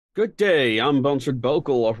Good day, I'm Bonsart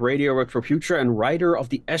Bokel of Radio Retro Future and writer of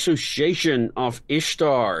the Association of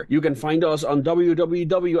Ishtar. You can find us on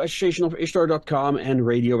www.associationofishtar.com and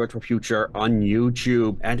Radio Retro Future on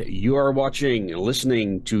YouTube. And you are watching,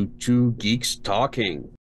 listening to Two Geeks Talking.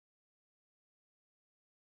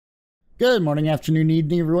 Good morning, afternoon,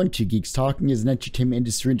 evening, everyone. Two Geeks Talking is an entertainment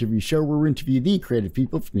industry interview show where we interview the creative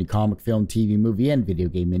people from the comic, film, TV, movie, and video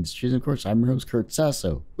game industries. And of course, I'm your host, Kurt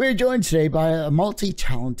Sasso. We're joined today by a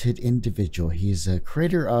multi-talented individual. He's a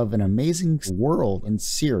creator of an amazing world and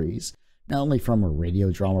series, not only from a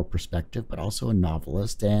radio drama perspective, but also a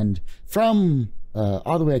novelist. And from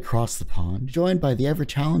all the way across the pond, joined by the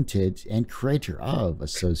ever-talented and creator of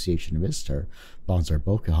Association of Ishtar, Bonsart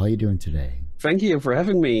Bokel. How are you doing today? Thank you for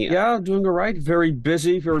having me. Yeah, doing all right. Very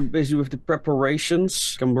busy with the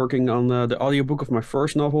preparations. I'm working on the audiobook of my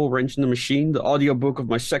first novel, Wrench in the Machine. The audiobook of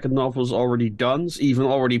my second novel is already done, even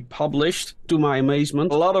already published, to my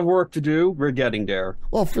amazement. A lot of work to do. We're getting there.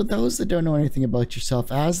 Well, for those that don't know anything about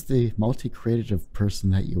yourself, as the multi-creative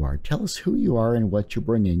person that you are, tell us who you are and what you're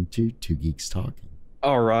bringing to Two Geeks Talking.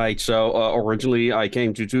 All right, so originally I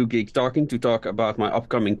came to Two Geeks Talking to talk about my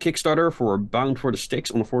upcoming Kickstarter for Bound for the Styx.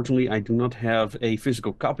 Unfortunately, I do not have a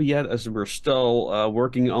physical copy yet, as we're still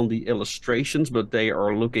working on the illustrations, but they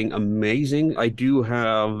are looking amazing. I do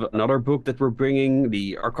have another book that we're bringing,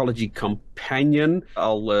 the Archaeology Companion.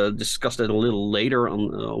 I'll discuss that a little later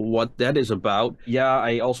on what that is about. Yeah,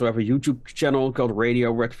 I also have a YouTube channel called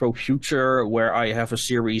Radio Retro Future, where I have a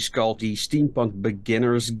series called the Steampunk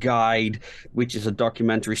Beginner's Guide, which is a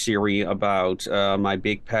documentary series about my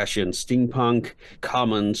big passion, steampunk.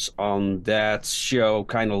 Comments on that show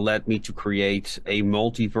kind of led me to create a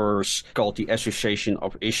multiverse called the Association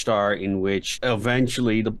of Ishtar, in which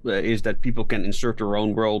eventually is that people can insert their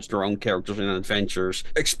own worlds, their own characters and adventures,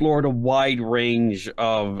 explore the wide range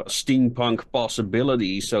of steampunk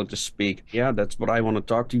possibilities, so to speak. Yeah, that's what I want to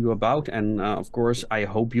talk to you about, and of course, I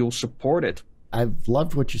hope you'll support it. I've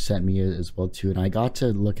loved what you sent me as well too, and I got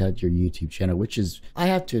to look at your YouTube channel, which is, I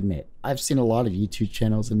have to admit, I've seen a lot of YouTube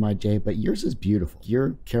channels in my day, but yours is beautiful.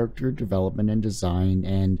 Your character development and design,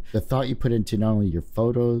 and the thought you put into not only your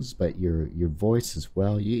photos but your voice as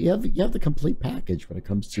well. You have the complete package when it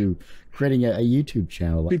comes to creating a YouTube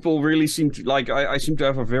channel. People really seem to like. I seem to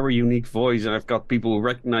have a very unique voice, and I've got people who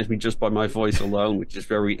recognize me just by my voice alone, which is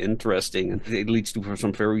very interesting. And it leads to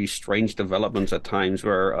some very strange developments at times.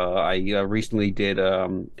 Where I recently did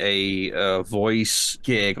a voice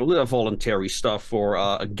gig, a little voluntary stuff for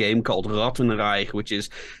a game called Rattenreich, which is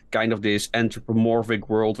kind of this anthropomorphic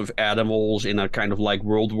world with animals in a kind of like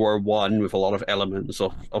World War I, with a lot of elements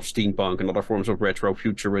of steampunk and other forms of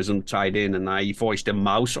retrofuturism tied in. And I voiced a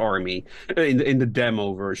mouse army in the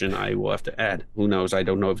demo version. I will have to add. Who knows? I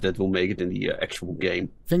don't know if that will make it in the actual game.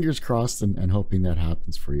 Fingers crossed, and hoping that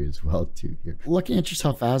happens for you as well too here. Looking at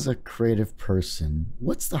yourself as a creative person,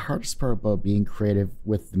 what's the hardest part about being creative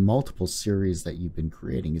with the multiple series that you've been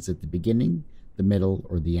creating? Is it the beginning, the middle,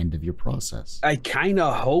 or the end of your process? I kind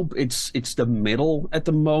of hope it's the middle at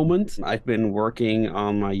the moment. I've been working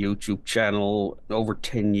on my YouTube channel over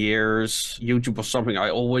 10 years. YouTube was something I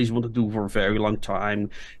always wanted to do for a very long time.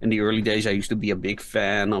 In the early days, I used to be a big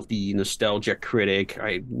fan of the nostalgia critic.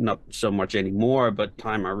 Not so much anymore, but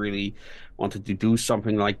time I really wanted to do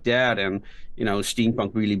something like that. And you know,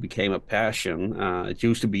 steampunk really became a passion. It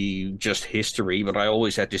used to be just history, but I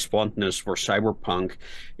always had this fondness for cyberpunk,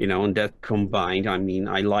 you know, and that combined, I mean,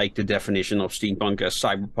 I like the definition of steampunk as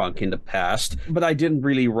cyberpunk in the past, but I didn't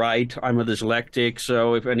really write. I'm a dyslexic,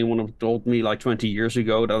 so if anyone had told me like 20 years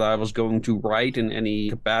ago that I was going to write in any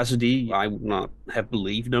capacity, I would not have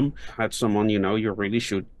believed them. I had someone, you know, you really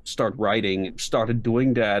should start writing, started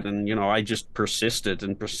doing that, and you know, I just persisted,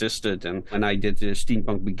 and when I did the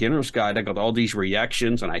Steampunk Beginner's Guide, I got all these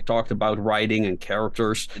reactions, and I talked about writing and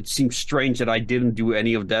characters. It seems strange that I didn't do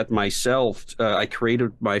any of that myself. I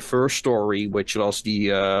created my first story, which was the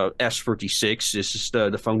S36. This is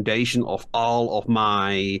the foundation of all of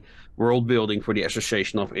my world building for the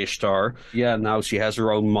Association of Ishtar. Yeah, now she has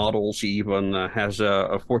her own model. She even has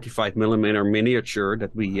a 45mm miniature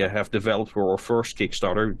that we have developed for our first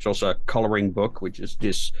Kickstarter, which was a coloring book, which is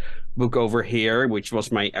this book over here, which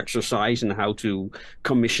was my exercise in how to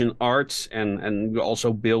commission art, and we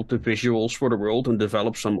also built the visuals for the world and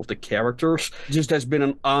developed some of the characters. It just has been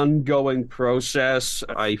an ongoing process.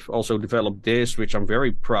 I've also developed this, which I'm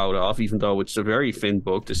very proud of, even though it's a very thin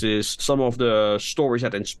book. This is some of the stories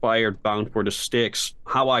that inspired Bound for the Styx.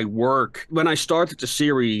 how I work. When I started the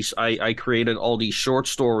series, I created all these short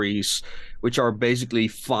stories, which are basically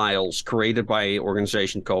files created by an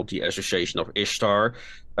organization called the Association of Ishtar.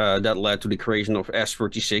 That led to the creation of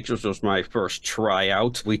S36, which was my first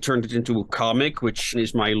tryout. We turned it into a comic, which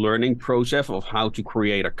is my learning process of how to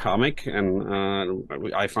create a comic. And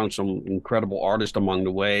I found some incredible artists along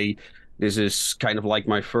the way. This is kind of like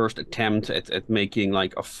my first attempt at making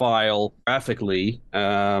like a file graphically.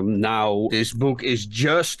 Now this book is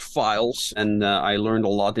just files, and I learned a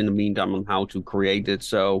lot in the meantime on how to create it.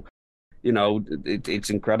 So, you know,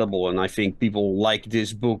 it's incredible, and I think people like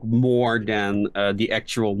this book more than the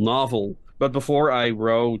actual novel. But before I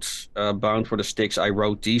wrote Bound for the Styx, I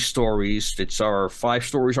wrote these stories. It's our 5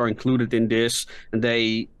 stories are included in this, and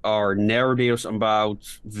they are narratives about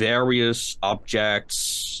various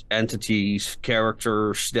objects, entities,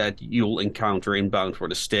 characters that you'll encounter in Bound for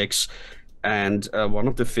the Styx. And one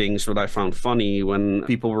of the things that I found funny when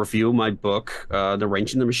people review my book, The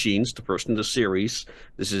Wrench in the Machines, the first in the series,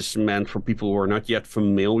 this is meant for people who are not yet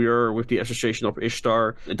familiar with the Association of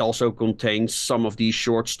Ishtar. It also contains some of these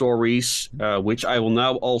short stories, which I will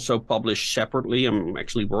now also publish separately. I'm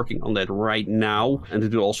actually working on that right now. And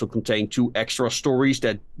it will also contain 2 extra stories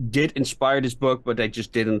that did inspire this book, but they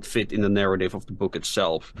just didn't fit in the narrative of the book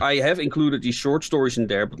itself. I have included these short stories in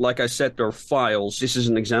there, but like I said, they're files. This is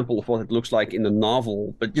an example of what it looks like in the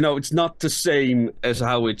novel, but you know, it's not the same as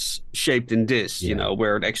how it's shaped in this, you know,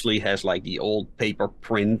 where it actually has like the old paper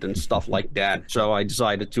print and stuff like that. So I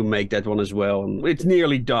decided to make that one as well, and it's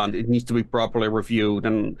nearly done. It needs to be properly reviewed,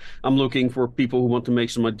 and I'm looking for people who want to make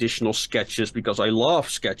some additional sketches because I love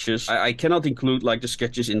sketches. I cannot include like the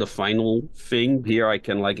sketches in the final thing. Here I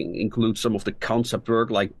can like include some of the concept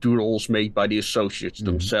work, like doodles made by the associates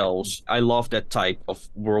themselves. I love that type of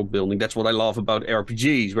world building. That's what I love about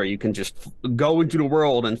RPGs, where you can just go into the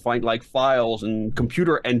world and find like files and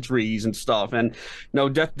computer entries and stuff. And no,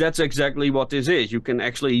 that's exactly what this is. You can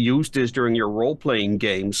actually use this during your role-playing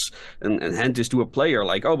games and hand this to a player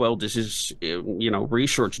like, oh, well, this is, you know,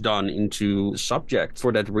 research done into the subject.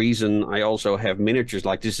 For that reason, I also have miniatures.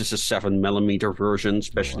 Like this is a 7mm version,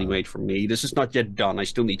 specially made for me. This is not yet done. I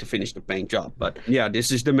still need to finish the paint job. But yeah,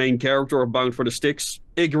 this is the main character of Bound for the Styx.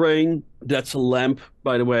 Igraine, that's a lamp,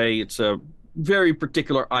 by the way. It's a very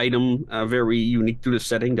particular item, very unique to the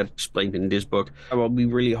setting, that's explained in this book. Well, we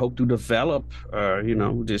really hope to develop, you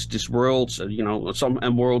know, this world, you know,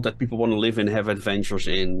 a world that people want to live in, have adventures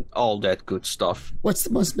in, all that good stuff. What's the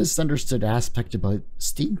most misunderstood aspect about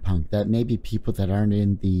steampunk that maybe people that aren't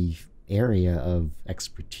in the area of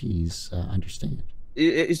expertise understand?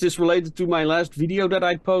 Is this related to my last video that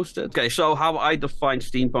I posted? Okay, so how I define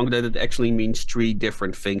steampunk, that it actually means 3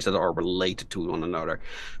 different things that are related to one another.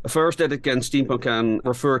 First, that steampunk can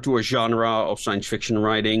refer to a genre of science fiction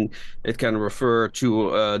writing. It can refer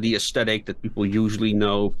to the aesthetic that people usually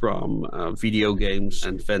know from video games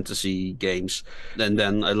and fantasy games. And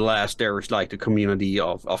then at last, there is like the community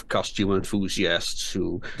of costume enthusiasts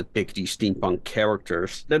who depict these steampunk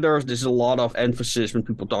characters. Then there's a lot of emphasis when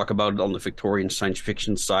people talk about it on the Victorian science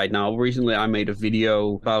fiction side. Now, recently I made a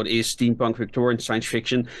video about is steampunk Victorian science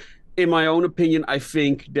fiction. In my own opinion, I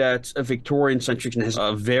think that a Victorian science fiction has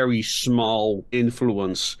a very small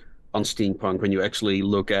influence on steampunk when you actually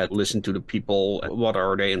listen to the people, what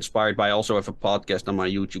are they inspired by. I also have a podcast on my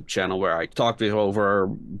YouTube channel where I talked with over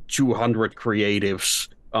 200 creatives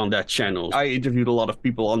on that channel. I interviewed a lot of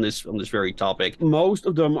people on this very topic. Most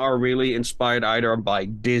of them are really inspired either by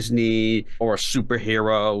Disney or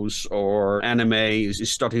superheroes, or anime is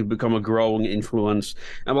starting to become a growing influence.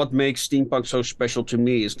 And what makes steampunk so special to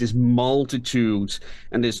me is this multitude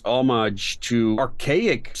and this homage to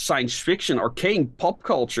archaic science fiction, archaic pop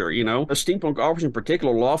culture, you know. The steampunk authors in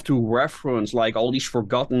particular love to reference like all these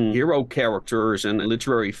forgotten hero characters and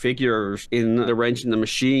literary figures. In The Wrench in the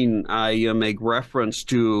Machine, I make reference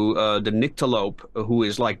to the Nyctalope, who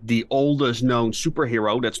is like the oldest known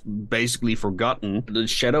superhero that's basically forgotten. The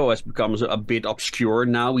Shadow has become a bit obscure.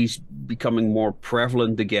 Now he's becoming more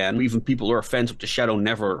prevalent again. Even people who are fans of the Shadow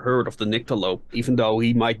never heard of the Nyctalope, even though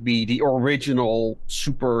he might be the original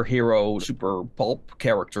superhero, super pulp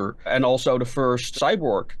character, and also the first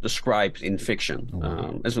cyborg described in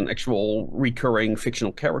fiction as an actual recurring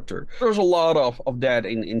fictional character. There's a lot of that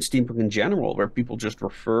in steampunk in general, where people just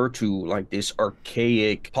refer to like this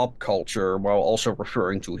archaic pop culture while also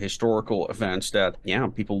referring to historical events that, yeah,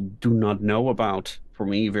 people do not know about. For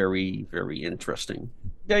me, very, very interesting.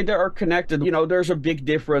 They are connected. You know, there's a big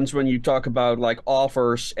difference when you talk about like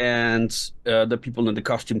authors and the people in the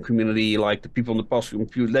costume community, like the people in the costume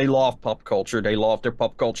community. They love pop culture. They love their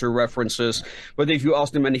pop culture references. But if you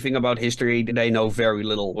ask them anything about history, they know very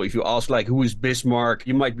little. If you ask like who is Bismarck,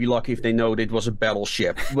 you might be lucky if they know that it was a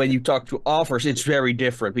battleship. When you talk to authors, it's very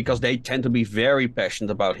different because they tend to be very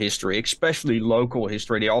passionate about history, especially local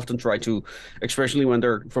history. They often try to, especially when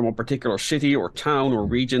they're from a particular city or town or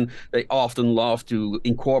region, they often love to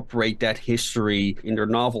incorporate that history in their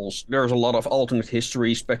novels. There's a lot of alternate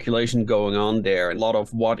history speculation going on there, a lot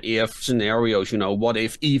of what if scenarios, you know, what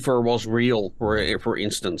if ether was real, for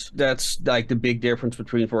instance. That's like the big difference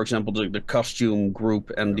between, for example, the costume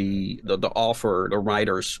group and the author, the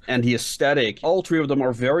writers, and the aesthetic. All three of them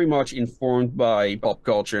are very much informed by pop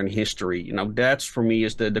culture and history. You know, that's for me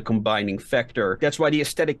is the combining factor. That's why the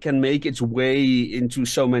aesthetic can make its way into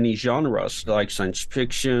so many genres, like science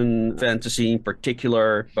fiction, fantasy in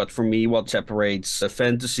particular. But for me, what separates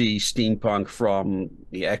fantasy steampunk from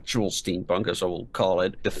the actual steampunk, as I will call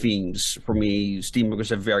it, the themes. For me, steampunk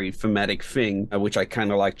is a very thematic thing, which I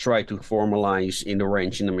kind of like try to formalize in The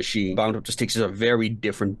Wrench in the Machine. Bound Up to Styx is a very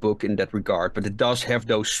different book in that regard, but it does have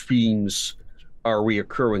those themes are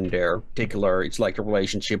reoccurring there. In particular, it's like a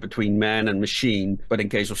relationship between man and machine, but in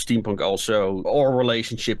case of steampunk also, or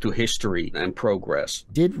relationship to history and progress.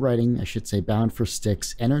 Did writing, I should say, Bound for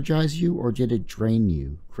Styx energize you, or did it drain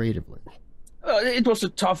you creatively? It was a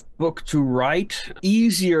tough book to write,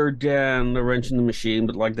 easier than The Wrench in the Machine,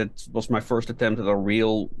 but like that was my first attempt at a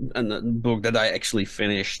real book that I actually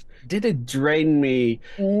finished. Did it drain me?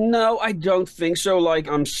 No, I don't think so. Like,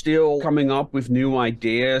 I'm still coming up with new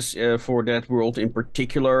ideas for that world in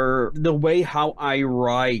particular. The way how I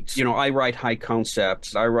write, you know, I write high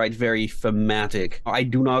concepts. I write very thematic. I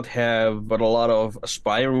do not have what a lot of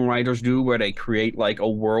aspiring writers do, where they create like a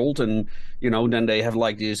world and, you know, then they have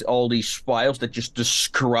like all these files that just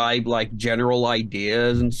describe like general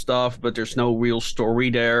ideas and stuff, but there's no real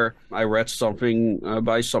story there. I read something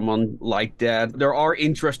by someone like that. There are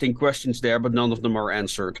interesting questions there, but none of them are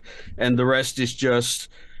answered. And the rest is just,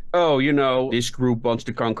 oh, you know, this group wants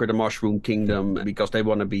to conquer the Mushroom Kingdom because they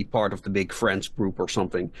want to be part of the big Friends group or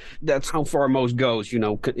something. That's how far most goes, you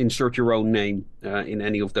know, insert your own name in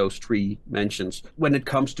any of those three mentions. When it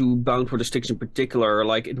comes to Bound for the Styx in particular,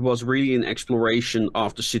 like, it was really an exploration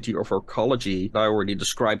of the city of arcology. I already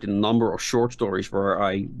described in a number of short stories where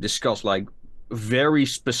I discuss like very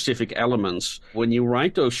specific elements. When you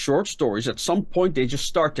write those short stories, at some point they just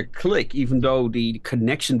start to click, even though the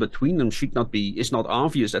connection between them is not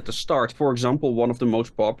obvious at the start. For example, one of the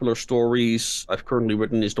most popular stories I've currently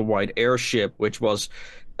written is The White Airship, which was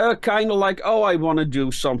kind of like, oh, I want to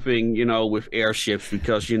do something, you know, with airships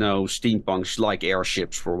because, you know, steampunks like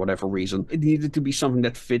airships for whatever reason. It needed to be something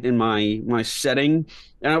that fit in my setting.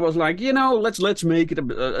 And I was like, you know, let's make it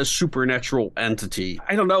a supernatural entity.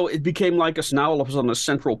 I don't know, it became like now all of a sudden a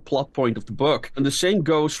central plot point of the book. And the same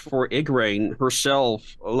goes for Igraine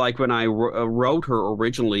herself. Like when I wrote her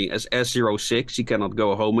originally as S06, She Cannot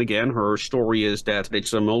Go Home Again. Her story is that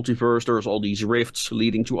it's a multiverse, there's all these rifts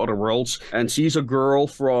leading to other worlds. And she's a girl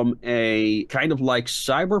from a kind of like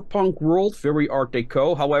cyberpunk world, very Art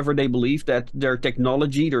Deco. However, they believe that their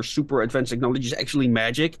technology, their super advanced technology is actually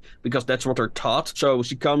magic because that's what they're taught. So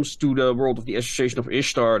she comes to the world of the Association of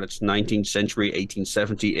Ishtar, that's 19th century,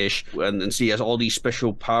 1870-ish, and she has all these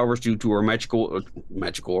special powers due to her magical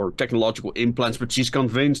or technological implants, but she's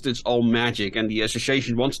convinced it's all magic, and the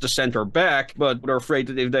Association wants to send her back, but they're afraid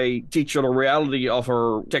that if they teach her the reality of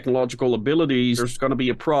her technological abilities, there's going to be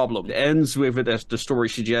a problem. It ends with it, as the story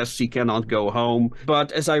suggests, she cannot go home.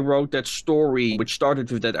 But as I wrote that story, which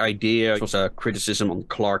started with that idea, it was a criticism on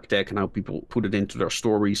Clark Tech and how people put it into their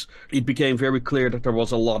stories, it became very clear that there was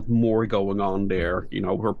a lot more going on there. You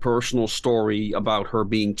know, her personal story about her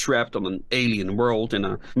being trapped on an alien world in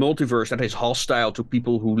a multiverse that is hostile to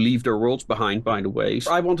people who leave their worlds behind, by the way.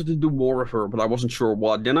 So I wanted to do more of her, but I wasn't sure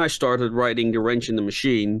what. Then I started writing The Wrench in the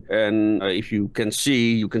Machine, and if you can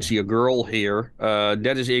see a girl here.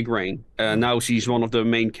 That is Igraine. Now she's one of the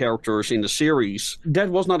main characters in the series. That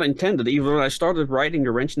was not intended. Even when I started writing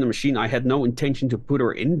The Wrench in the Machine, I had no intention to put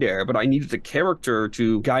her in there, but I needed a character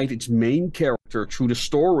to guide its main character through the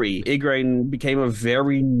story. Igraine became a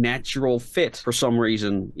very natural fit for some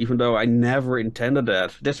reason, even though I never intended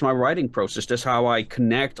that. That's my writing process. That's how I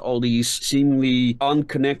connect all these seemingly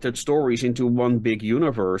unconnected stories into one big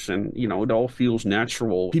universe, and, you know, it all feels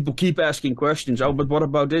natural. People keep asking questions, oh, but what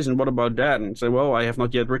about this and what about that? And say, well, I have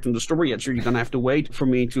not yet written the story yet, so you're gonna have to wait for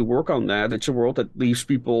me to work on that. It's a world that leaves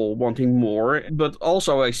people wanting more, but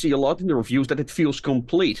also I see a lot in the reviews that it feels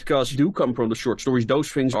complete, because you do come from the short stories. Those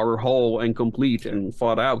things are whole and complete complete and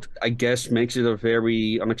thought out, I guess makes it a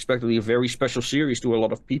very unexpectedly a very special series to a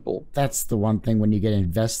lot of people. That's the one thing when you get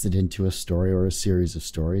invested into a story or a series of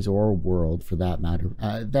stories or a world for that matter,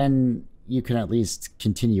 then you can at least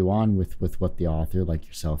continue on with what the author like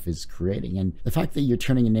yourself is creating. And the fact that you're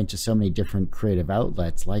turning it into so many different creative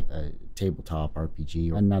outlets like a tabletop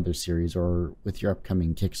RPG or another series, or with your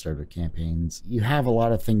upcoming Kickstarter campaigns, you have a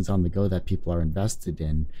lot of things on the go that people are invested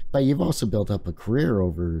in. But you've also built up a career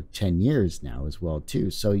over 10 years now as well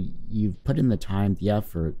too. So you've put in the time, the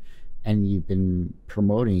effort, and you've been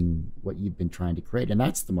promoting what you've been trying to create. And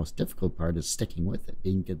that's the most difficult part, is sticking with it,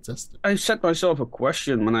 being consistent. I set myself a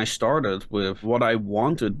question when I started with what I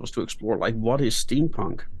wanted was to explore, like, what is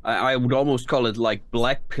steampunk? I would almost call it like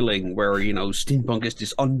blackpilling, where, you know, steampunk is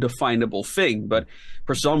this undefinable thing. But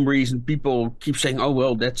for some reason, people keep saying, oh,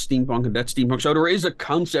 well, that's steampunk and that's steampunk. So there is a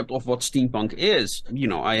concept of what steampunk is. You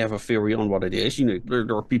know, I have a theory on what it is. You know,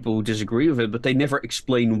 there are people who disagree with it, but they never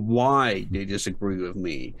explain why they disagree with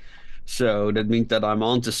me. So that means that I'm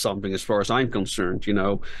onto something as far as I'm concerned, you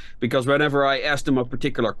know, because whenever I ask them a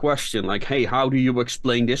particular question, like, hey, how do you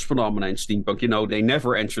explain this phenomenon in steampunk? You know, they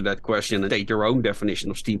never answer that question and take their own definition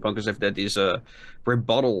of steampunk as if that is a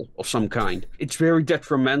rebuttal of some kind. It's very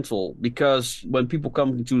detrimental, because when people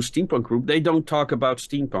come into a steampunk group, they don't talk about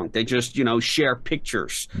steampunk. They just, you know, share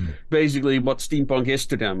pictures. Basically what steampunk is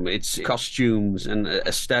to them, it's costumes and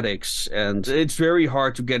aesthetics, and it's very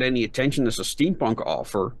hard to get any attention as a steampunk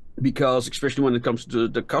author, because especially when it comes to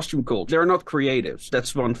the costume cult, they're not creatives.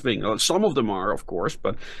 That's one thing. Some of them are, of course,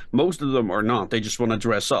 but most of them are not. They just want to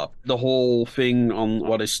dress up. The whole thing on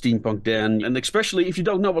what is steampunk then, and especially if you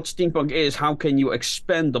don't know what steampunk is, how can you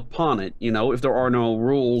expand upon it? You know, if there are no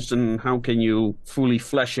rules, and how can you fully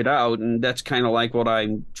flesh it out? And that's kind of like what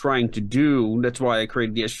I'm trying to do. That's why I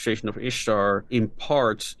created the Association of Ishtar, in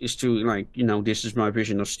part, is to, like, you know, this is my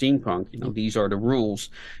vision of steampunk. You know, these are the rules,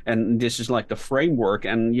 and this is like the framework.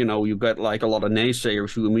 And, you know, you got like a lot of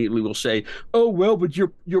naysayers who immediately will say, oh, well, but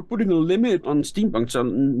you're putting a limit on steampunk. So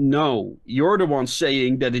no, you're the one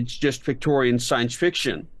saying that it's just Victorian science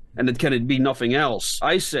fiction and it can be nothing else.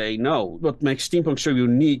 I say no. What makes steampunk so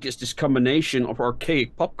unique is this combination of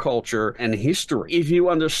archaic pop culture and history. If you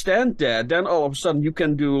understand that, then all of a sudden you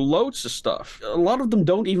can do loads of stuff. A lot of them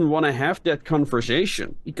don't even want to have that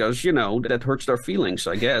conversation because, you know, that hurts their feelings,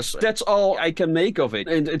 I guess. That's all I can make of it.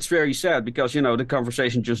 And it's very sad because, you know, the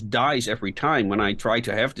conversation just dies every time. When I try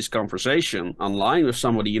to have this conversation online with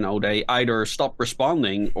somebody, you know, they either stop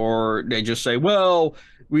responding or they just say, well,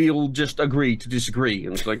 we'll just agree to disagree.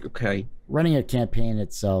 And it's like, okay. Running a campaign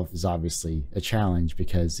itself is obviously a challenge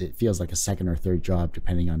because it feels like a second or third job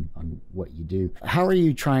depending on what you do. How are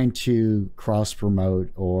you trying to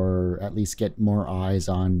cross-promote or at least get more eyes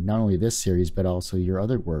on not only this series but also your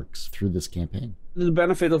other works through this campaign? The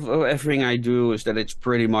benefit of everything I do is that it's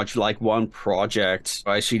pretty much like one project.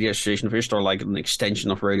 I see the Association of Ishtar like an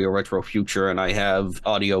extension of Radio Retro Future, and I have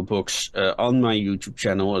audiobooks on my YouTube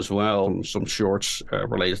channel as well, some shorts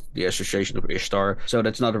related to the Association of Ishtar. So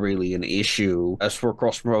that's not really an issue. As for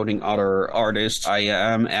cross-promoting other artists, I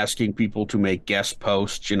am asking people to make guest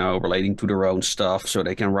posts, you know, relating to their own stuff, so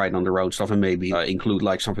they can write on their own stuff and maybe include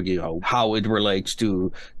like something, you know, how it relates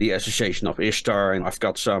to the Association of Ishtar. And I've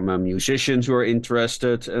got some musicians who are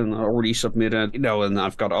interested and already submitted, you know, and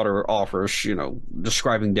I've got other authors, you know,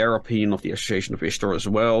 describing their opinion of the Association of Ishtar as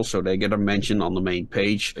well, so they get a mention on the main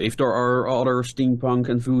page. If there are other steampunk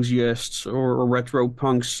enthusiasts or retro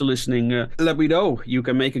punks listening, let me know. You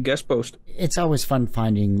can make a guest post. It's always fun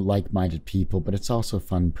finding like-minded people, but it's also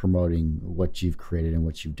fun promoting what you've created and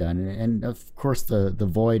what you've done. And of course, the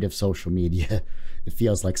void of social media, it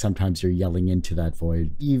feels like sometimes you're yelling into that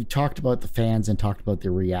void. You've talked about the fans and talked about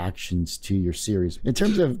their reactions to your series. In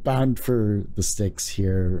terms of Bound for the Styx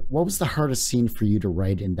here, what was the hardest scene for you to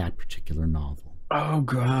write in that particular novel? Oh,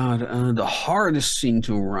 God, the hardest scene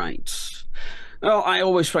to write. Well, I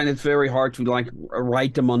always find it very hard to like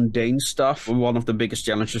write the mundane stuff. One of the biggest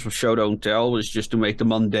challenges with Show Don't Tell is just to make the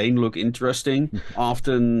mundane look interesting.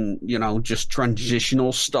 Often, you know, just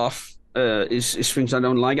transitional stuff is things I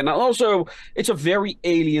don't like. And also, it's a very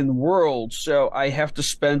alien world, so I have to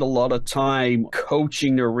spend a lot of time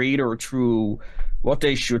coaching the reader through what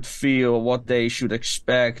they should feel, what they should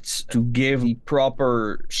expect, to give the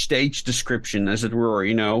proper stage description, as it were,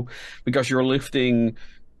 you know, because you're lifting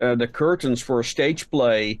the curtains for a stage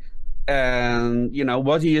play, and, you know,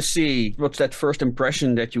 what do you see? What's that first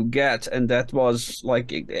impression that you get? And that was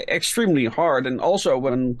like extremely hard. And also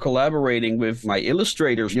when collaborating with my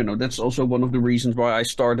illustrators, you know, that's also one of the reasons why I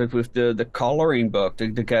started with the coloring book, to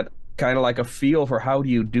get kind of like a feel for how do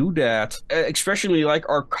you do that, especially like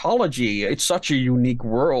arcology. It's such a unique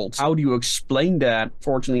world. How do you explain that?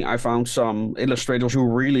 Fortunately, I found some illustrators who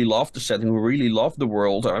really love the setting, who really love the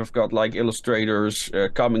world. I've got like illustrators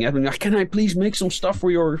coming at me, like, can I please make some stuff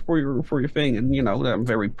for your thing? And you know, I'm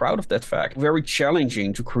very proud of that fact. Very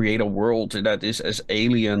challenging to create a world that is as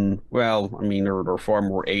alien. Well, I mean, there are far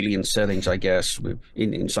more alien settings, I guess,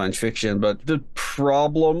 in science fiction. But the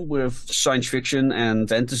problem with science fiction and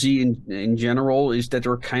fantasy in general is that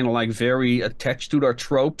they're kind of like very attached to their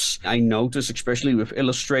tropes. I notice, especially with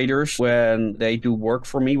illustrators, when they do work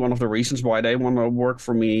for me, one of the reasons why they want to work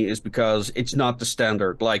for me is because it's not the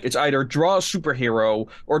standard. Like, it's either draw a superhero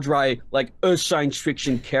or draw like a science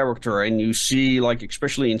fiction character. And you see, like,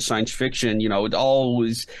 especially in science fiction, you know, it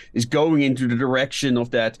always is going into the direction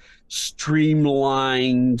of that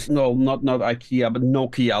streamlined, no, not IKEA, but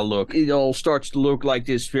Nokia look. It all starts to look like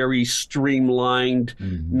this very streamlined,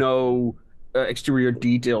 no exterior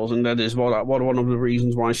details, and that is what one of the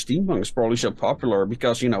reasons why steampunk is probably so popular,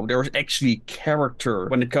 because, you know, there's actually character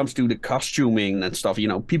when it comes to the costuming and stuff. You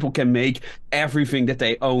know, people can make everything that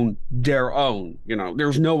they own their own. You know,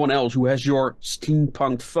 there's no one else who has your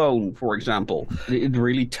steampunk phone, for example. It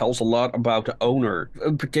really tells a lot about the owner,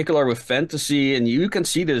 in particular with fantasy, and you can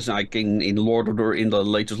see this like in the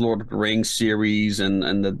latest Lord of the Rings series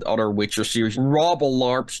and the other Witcher series. Rob a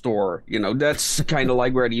LARP store, you know, that's kind of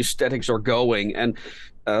like where the aesthetics are going. And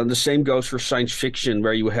the same goes for science fiction,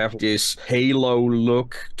 where you have this halo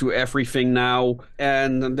look to everything now.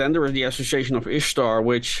 And then there is the association of Ishtar,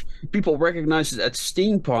 which people recognize as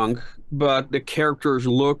steampunk, but the characters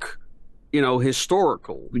look, you know,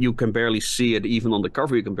 historical. You can barely see it, even on the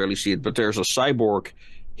cover you can barely see it, but there's a cyborg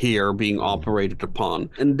here being operated upon.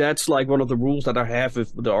 And that's like one of the rules that I have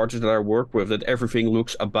with the artists that I work with, that everything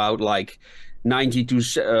looks about like 90 to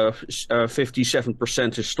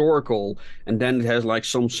 57% historical, and then it has like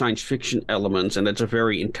some science fiction elements, and that's a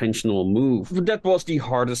very intentional move. But that was the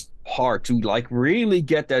hardest part, to like really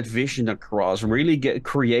get that vision across, really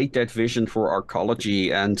create that vision for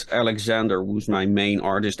arcology. And Alexander, who's my main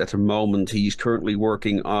artist at the moment, he's currently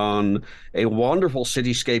working on a wonderful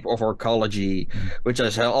cityscape of arcology, which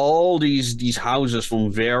has all these houses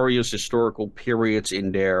from various historical periods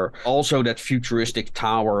in there. Also that futuristic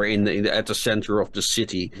tower at the center of the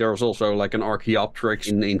city. There's also like an Archaeopteryx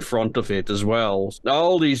in front of it as well.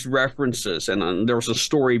 All these references, and there's a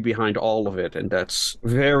story behind all of it, and that's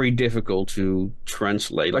very difficult to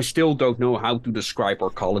translate. I still don't know how to describe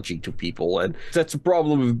arcology to people, and that's the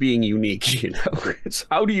problem with being unique, you know. It's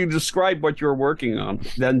how do you describe what you're working on?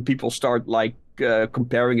 Then people start like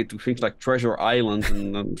comparing it to things like Treasure Island,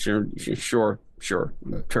 and I'm sure,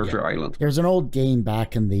 Treasure Island. There's an old game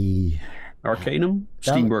back in the Arcanum?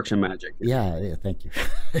 Steamworks and Magic. Yeah, thank you.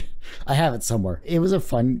 I have it somewhere. It was a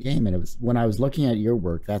fun game, and it was, when I was looking at your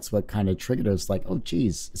work, that's what kind of triggered us, like, oh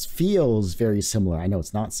geez, this feels very similar. I know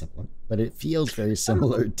it's not similar, but it feels very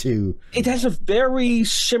similar to... It has a very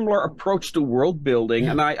similar approach to world building,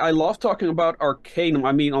 and I love talking about Arcanum.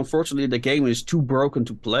 I mean, unfortunately, the game is too broken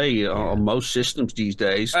to play on most systems these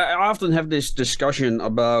days. I often have this discussion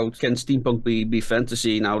about, can steampunk be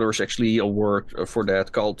fantasy? Now, there's actually a word for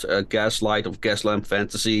that called Gaslight of Gaslamp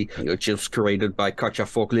Fantasy, which is created by Katja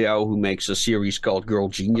Fogliau, who makes a series called Girl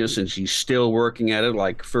Genius, and she's still working at it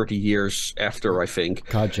like 30 years after, I think.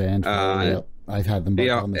 Katja and I've had them both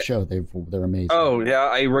on the show. They're amazing. Oh, yeah,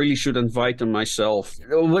 I really should invite them myself.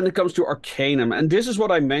 When it comes to Arcanum, and this is what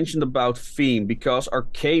I mentioned about theme, because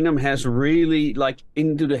Arcanum has really, like,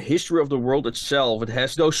 into the history of the world itself, it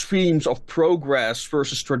has those themes of progress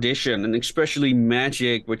versus tradition, and especially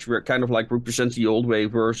magic, which were kind of like represents the old way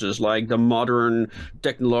versus like the modern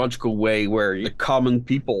technological way, where the common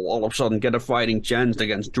people all of a sudden get a fighting chance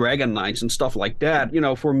against dragon knights and stuff like that. You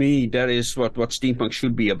know, for me, that is what steampunk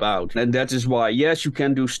should be about. And that is why, yes, you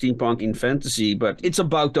can do steampunk in fantasy, but it's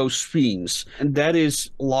about those themes. And that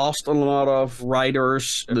is lost on a lot of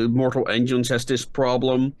writers. The Mortal Engines has this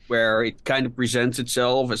problem where it kind of presents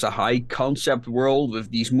itself as a high concept world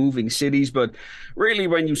with these moving cities, but really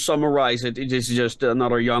when you summarize it, it is just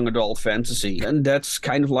another young adult fantasy. And that's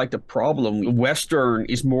kind of like the problem. Western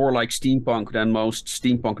is more like steampunk than most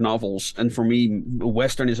steampunk novels. And for me,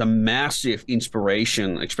 Western is a massive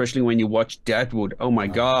inspiration, especially when you watch Deadwood. Oh my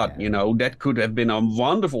God, you know, that could have been a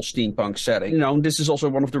wonderful steampunk setting. You know, this is also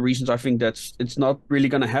one of the reasons I think that it's not really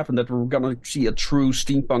going to happen, that we're going to see a true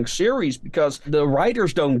steampunk series, because the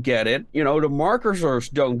writers don't get it, you know, the marketers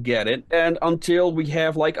don't get it, and until we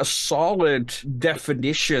have like a solid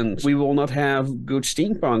definition, we will not have good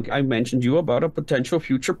steampunk. I mentioned you about a potential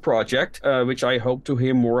future project, which I hope to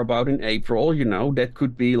hear more about in April. You know, that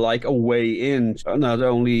could be like a way in, not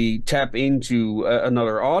only tap into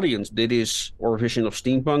another audience. That is our vision of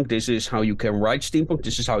steampunk. This is how you can write steampunk.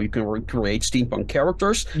 This is how you can create steampunk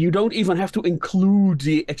characters. You don't even have to include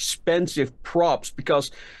the expensive props,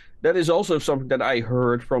 because that is also something that I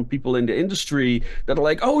heard from people in the industry that are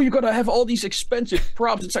like, oh, you gotta have all these expensive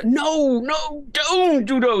props. It's like, no, don't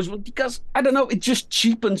do those, because I don't know, it just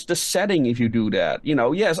cheapens the setting if you do that. You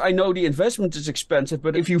know, yes, I know the investment is expensive,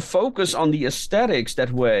 but if you focus on the aesthetics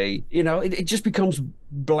that way, you know, it just becomes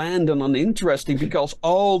bland and uninteresting because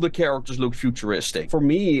all the characters look futuristic. For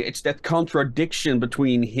me, it's that contradiction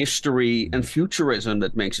between history and futurism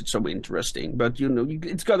that makes it so interesting. But, you know,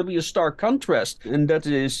 it's got to be a stark contrast. And that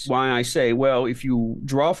is why I say, well, if you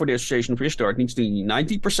draw for the Association of History, it needs to be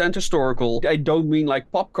 90% historical. I don't mean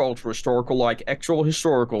like pop culture historical, like actual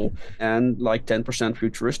historical, and like 10%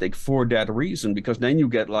 futuristic for that reason, because then you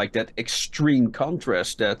get like that extreme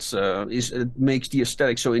contrast that it makes the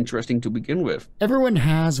aesthetic so interesting to begin with. Everyone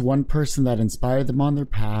has one person that inspired them on their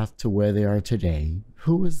path to where they are today.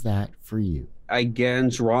 Who was that for you?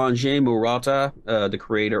 Against Igraine Mortuba, the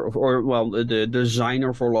creator of, the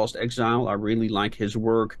designer for Lost Exile. I really like his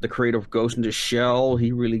work. The creator of Ghost in the Shell,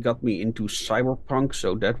 he really got me into cyberpunk,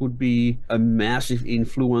 so that would be a massive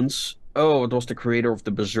influence. Oh, it was the creator of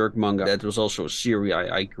the Berserk manga. That was also a series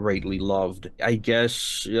I greatly loved. I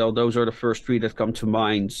guess, you know, those are the first three that come to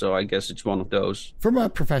mind, so I guess it's one of those. From a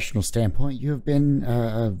professional standpoint, you have been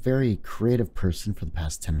a very creative person for the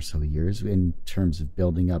past 10 or so years in terms of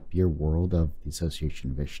building up your world of the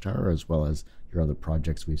Association of Ishtar, as well as your other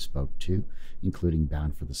projects we spoke to, including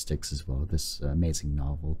Bound for the Styx as well, this amazing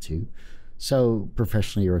novel too. So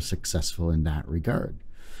professionally, you're successful in that regard.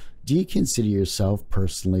 Do you consider yourself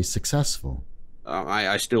personally successful?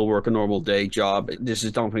 I still work a normal day job. This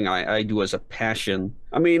is something I do as a passion.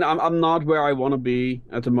 I mean, I'm not where I want to be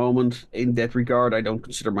at the moment. In that regard, I don't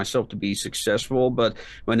consider myself to be successful. But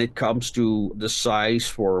when it comes to the size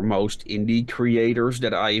for most indie creators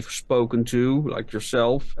that I've spoken to, like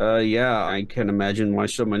yourself, yeah, I can imagine why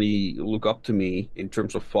so many look up to me in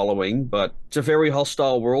terms of following. But it's a very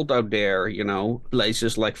hostile world out there, you know.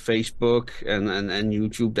 Places like Facebook and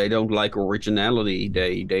YouTube, they don't like originality.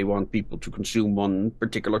 They want people to consume one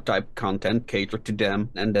particular type of content, cater to them,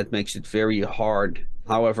 and that makes it very hard.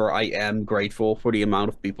 However, I am grateful for the amount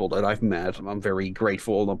of people that I've met. I'm very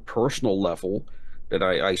grateful on a personal level that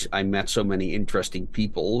I met so many interesting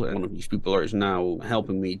people, and one of these people is now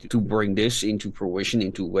helping me to bring this into fruition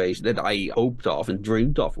into ways that I hoped of and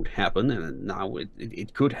dreamed of would happen, and now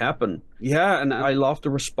it could happen. Yeah, and I love the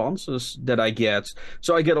responses that I get.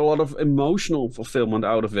 So I get a lot of emotional fulfillment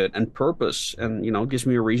out of it and purpose, and, you know, it gives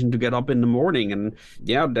me a reason to get up in the morning. And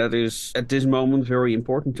yeah, that is at this moment very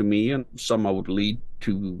important to me, and somehow would lead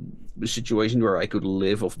to a situation where I could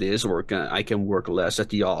live off this, or I can work less at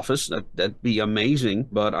the office. That'd be amazing,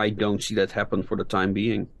 but I don't see that happen for the time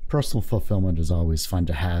being. Personal fulfillment is always fun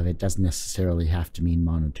to have. It doesn't necessarily have to mean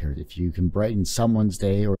monetary. If you can brighten someone's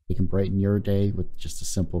day, or you can brighten your day with just a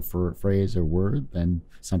simple phrase or word, then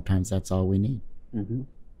sometimes that's all we need. Mm-hmm.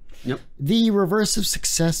 Yep. The reverse of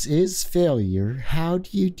success is failure. How do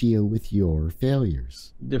you deal with your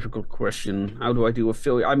failures? Difficult question. How do I deal with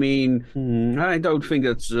failure? I mean, I don't think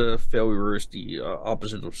that failure is the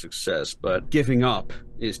opposite of success, but giving up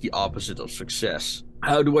is the opposite of success.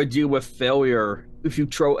 How do I deal with failure? If you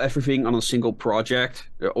throw everything on a single project,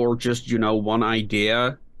 or just, you know, one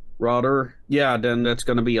idea, rather, yeah, then that's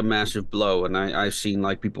going to be a massive blow. And I've seen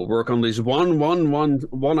like people work on this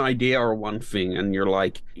one idea or one thing, and you're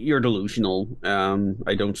like, you're delusional.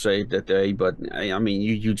 I don't say it that day, but I mean,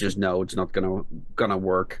 you just know it's not gonna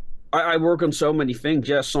work. I work on so many things.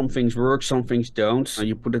 Yes, some things work, some things don't.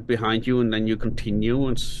 You put it behind you and then you continue,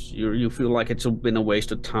 and you feel like it's been a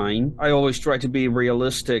waste of time. I always try to be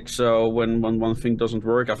realistic, so when one thing doesn't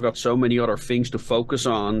work, I've got so many other things to focus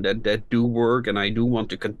on that do work, and I do want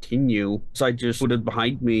to continue. So I just put it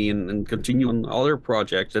behind me and continue on other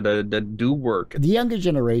projects that do work. The younger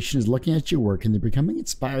generation is looking at your work and they're becoming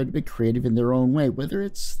inspired to be creative in their own way, whether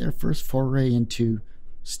it's their first foray into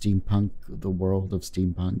steampunk, the world of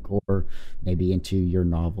steampunk, or maybe into your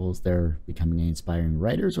novels, they're becoming inspiring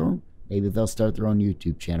writers, or maybe they'll start their own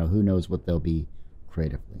YouTube channel. Who knows what they'll be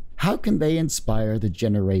creatively. How can they inspire the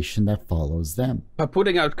generation that follows them? By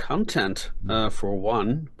putting out content, for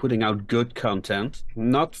one, putting out good content,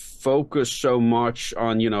 not focus so much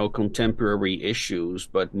on, contemporary issues,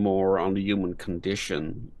 but more on the human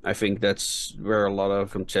condition. I think that's where a lot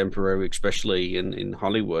of contemporary, especially in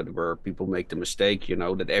Hollywood, where people make the mistake,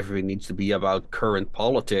 that everything needs to be about current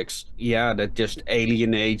politics. Yeah, that just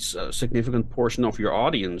alienates a significant portion of your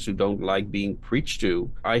audience who don't like being preached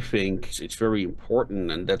to. I think it's very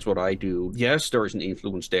important, and that's what I do. Yes, there is an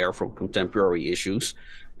influence there from contemporary issues,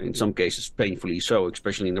 in some cases painfully so,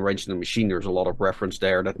 especially in the Wrench and the Machine. There's a lot of reference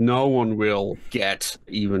there that no one will get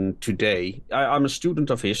even today. I'm a student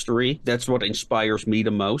of history. That's what inspires me the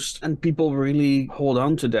most, and people really hold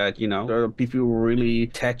on to that. There are people who are really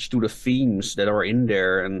attached to the themes that are in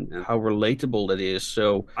there and how relatable that is.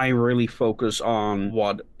 So I really focus on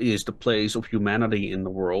what is the place of humanity in the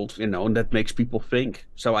world, and that makes people think.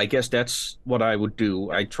 So I guess that's what I would do.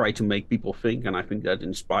 I try to make people think, and I think that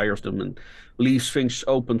inspires them and leaves things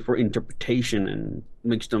open for interpretation and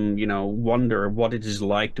makes them, wonder what it is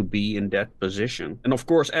like to be in that position. And of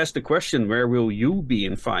course, ask the question, where will you be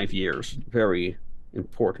in 5 years? Very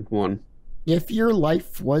important one. If your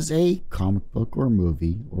life was a comic book or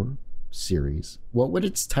movie or series, what would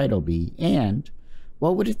its title be, and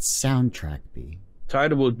what would its soundtrack be?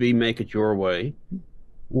 Title would be Make It Your Way.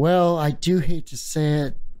 Well, I do hate to say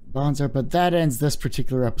it, Bonsart, but that ends this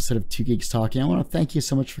particular episode of Two Geeks Talking. I want to thank you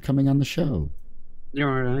so much for coming on the show.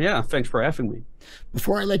 Yeah, thanks for having me.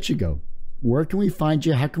 Before I let you go, where can we find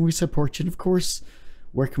you? How can we support you? And of course,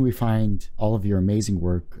 where can we find all of your amazing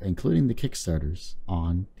work, including the Kickstarters,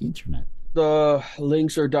 on the internet? The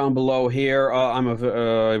links are down below here. I'm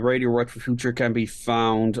a Radio Retro Future can be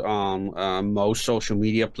found on most social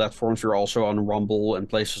media platforms. We're also on Rumble and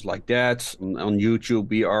places like that. On YouTube,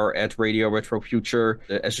 we are at Radio Retro Future.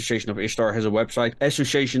 The Association of Ishtar has a website,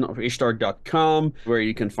 associationofishtar.com, where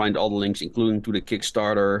you can find all the links, including to the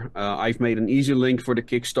Kickstarter. I've made an easy link for the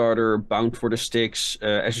Kickstarter, bound for the Styx,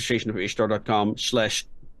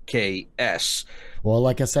 associationofishtar.com/KS. Well,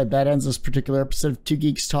 like I said, that ends this particular episode of Two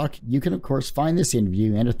Geeks Talk. You can, of course, find this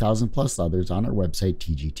interview and 1,000+ others on our website,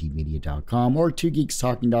 tgtmedia.com, or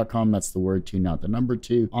twogeekstalking.com. That's the word two, not the number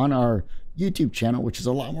two. On our YouTube channel, which is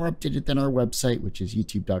a lot more updated than our website, which is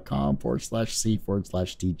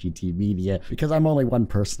youtube.com/c/tgtmedia. Because I'm only one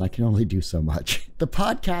person, I can only do so much. The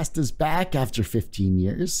podcast is back after 15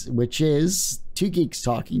 years, which is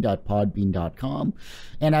twogeekstalking.podbean.com.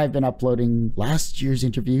 And I've been uploading last year's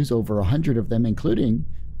interviews, over 100 of them, including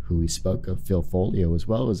who we spoke of, Phil Folio, as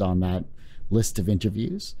well as on that list of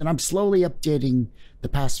interviews. And I'm slowly updating the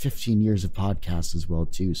past 15 years of podcasts as well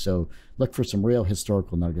too, so look for some real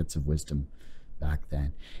historical nuggets of wisdom back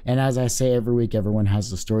then. And as I say every week, everyone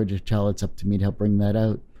has a story to tell. It's up to me to help bring that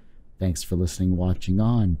out. Thanks for listening, watching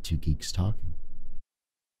on Two Geeks Talking.